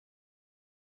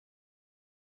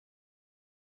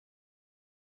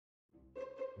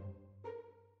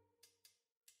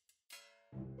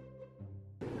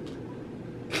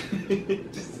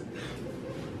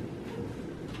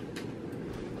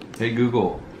Hey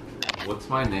Google, what's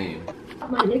my name?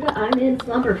 My nigga, I'm in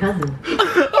slumber, cousin.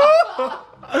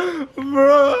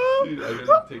 Bro! Dude, I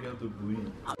gotta take out the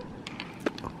bleed.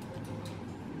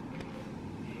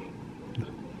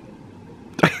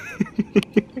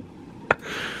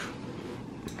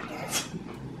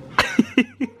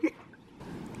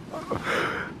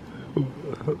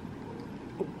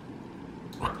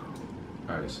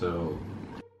 Alright, so...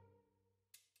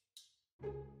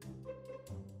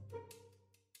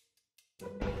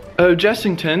 Oh,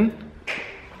 Jessington.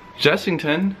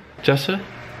 Jessa?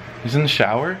 He's in the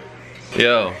shower?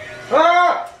 Yo.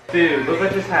 Ah! Dude, look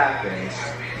what just happened.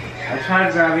 I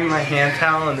tried grabbing my hand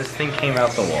towel and this thing came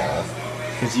out the wall.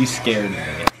 Because you scared me.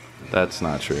 That's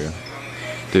not true.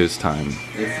 Dude, it's time.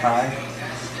 It's time?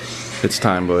 It's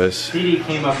time, boys. Didi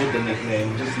came up with the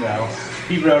nickname just now.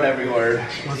 He wrote every word.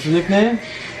 What's the nickname?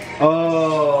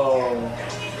 Oh.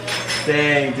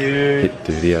 Dang, dude.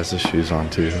 Dude, he has the shoes on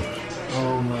too.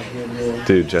 Oh my goodness.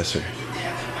 Dude, Jesser.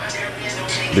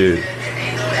 Dude,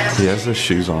 he has the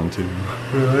shoes on too.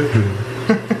 Really?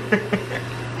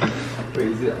 Wait,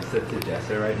 is it upset to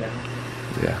Jesser right now?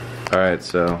 Yeah. Alright,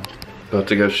 so about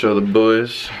to go show the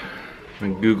boys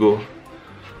and Google.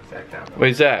 Zach down.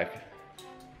 Wait, Zach.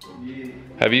 Yeah.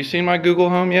 Have you seen my Google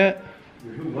Home yet?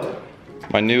 What?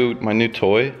 My new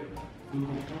toy?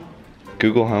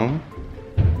 Google Home?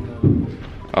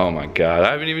 Oh my god,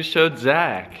 I haven't even showed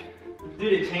Zach.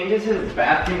 Dude, it changes his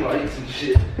bathroom lights and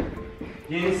shit.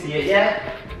 You didn't see it yet?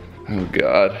 Oh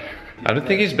god. I don't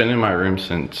think he's been in my room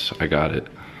since I got it.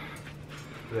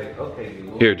 Like, okay,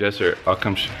 Google. Here, Jesser,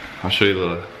 I'll show you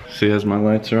the, see as my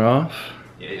lights are off?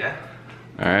 Yeah.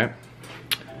 Alright.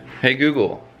 Hey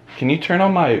Google, can you turn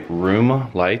on my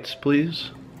room lights, please?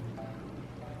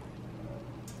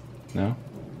 No?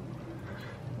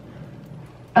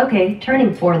 Okay,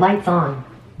 turning 4 lights on.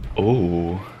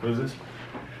 Oh. What is this?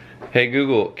 Hey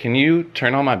Google, can you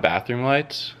turn on my bathroom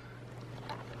lights?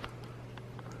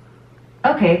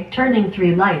 Okay, turning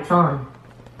 3 lights on.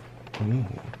 Ooh.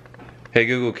 Hey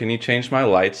Google, can you change my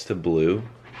lights to blue?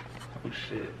 Oh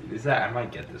shit. Is that, I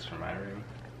might get this for my room.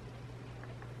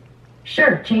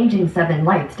 Sure, changing 7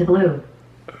 lights to blue.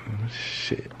 Oh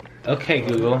shit. Okay,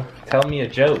 Google, tell me a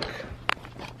joke.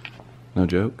 No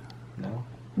joke? No?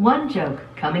 1 joke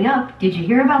coming up. Did you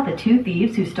hear about the 2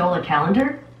 thieves who stole a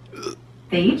calendar?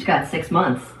 They each got 6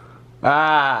 months.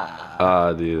 Ah.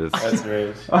 Ah, dude, That's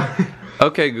rich.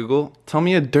 Okay, Google, tell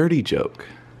me a dirty joke.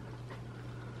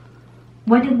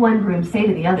 What did one broom say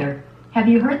to the other? Have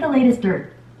you heard the latest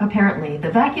dirt? Apparently, the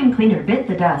vacuum cleaner bit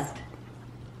the dust.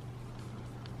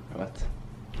 What?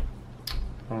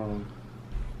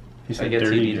 He I said get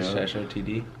dirty TD. joke. Should I show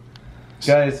TD?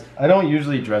 Guys, I don't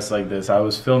usually dress like this. I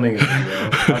was filming a video.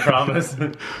 I promise.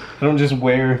 I don't just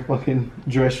wear fucking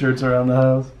dress shirts around the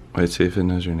house. Wait, see if it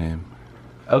knows your name.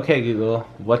 Okay, Google,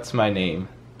 what's my name?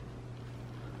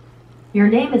 Your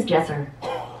name is Jesser.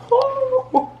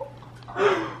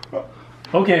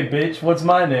 Okay, bitch, what's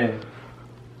my name?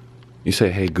 You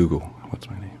say, hey Google, what's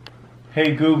my name?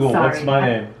 Hey Google, what's Sorry, my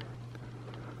name?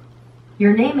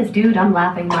 Your name is Dude. I'm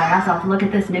laughing my ass off. Look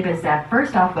at this nigga Zach.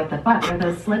 First off, what the fuck are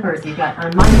those slippers you got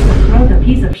on? Mine is throw the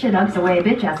piece of shit ups away,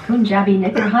 bitch ass Punjabi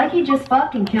knicker. Hikey, just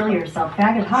fucking kill yourself,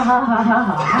 faggot. Ha ha ha ha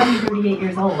ha. I'm 38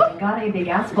 years old and got a big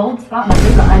ass gold spot. My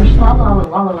nigga, I'm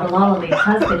slalala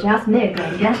bitch ass nigga.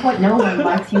 And guess what? No one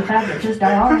likes you, faggot. Just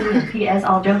die already. And P.S.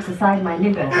 All jokes aside, my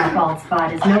nigga, that bald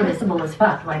spot is noticeable as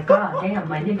fuck. Like, god damn,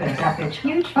 my nigga, that bitch.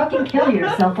 Huge fucking kill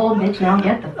yourself, old bitch. Now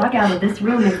get the fuck out of this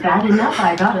room. It's bad enough.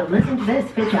 I gotta listen to this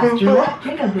bitch ass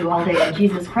Jigaboo all day. And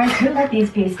Jesus Christ, who let these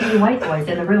pasty white boys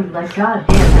in the room? Like, god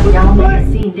damn, have y'all made a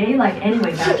scene daylight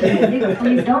anyway? Back to you, nigga.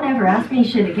 Please don't ever ask me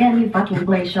shit again, you fucking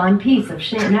Blaishon piece of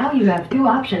shit. Now you have 2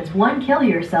 options: 1, kill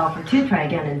yourself, or 2, try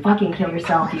again and fucking kill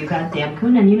yourself, you goddamn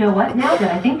coon. And you know what? Now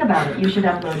that I think about it, you should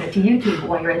upload it to YouTube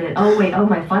while you're at it. Oh wait, oh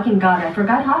my fucking god, I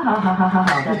forgot. Ha ha ha ha ha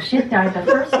ha. That shit died the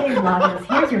first day of Logos.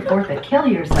 Here's your forfeit. Kill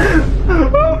yourself.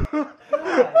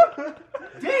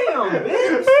 Damn,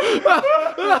 bitch!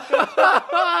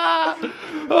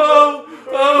 Oh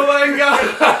my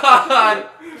god!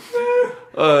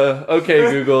 Okay,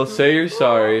 Google, say you're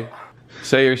sorry.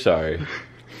 Say you're sorry.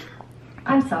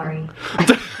 I'm sorry.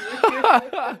 Dude,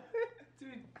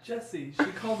 Jesse,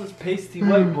 she called us pasty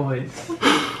white boys.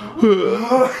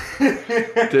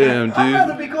 Damn, I'd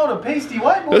rather dude. be called a pasty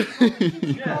white boy.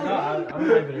 Yeah, no, I'm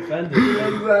not even offended.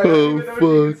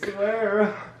 Oh,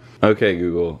 fuck. Okay,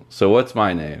 Google, so what's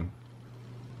my name?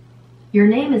 Your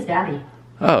name is Daddy.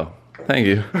 Oh, thank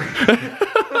you.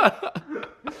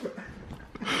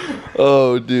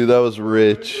 Oh, dude, that was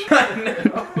rich.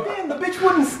 Damn, the bitch just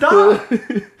wouldn't stop.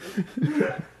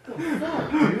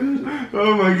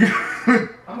 Oh my god.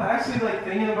 I'm actually like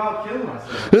thinking about killing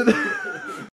myself.